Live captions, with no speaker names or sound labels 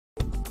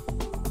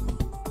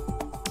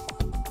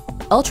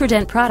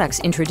Ultradent Products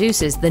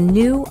introduces the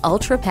new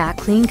Ultrapak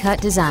CleanCut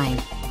design.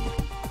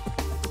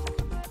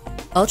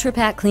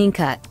 Ultrapak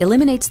CleanCut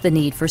eliminates the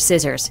need for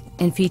scissors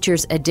and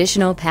features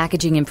additional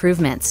packaging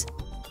improvements.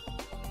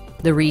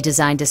 The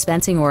redesigned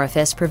dispensing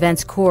orifice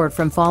prevents cord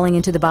from falling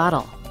into the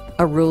bottle.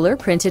 A ruler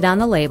printed on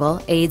the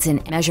label aids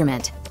in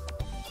measurement.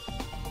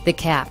 The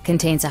cap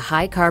contains a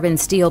high-carbon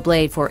steel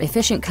blade for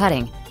efficient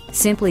cutting.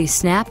 Simply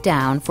snap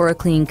down for a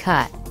clean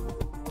cut.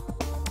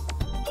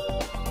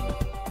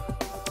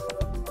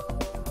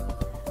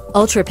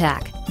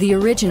 Ultrapak, the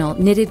original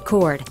knitted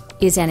cord,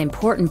 is an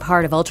important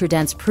part of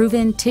Ultradent's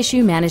proven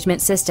tissue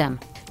management system.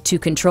 To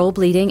control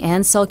bleeding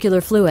and sulcular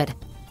fluid,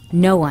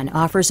 no one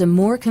offers a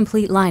more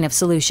complete line of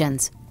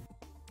solutions.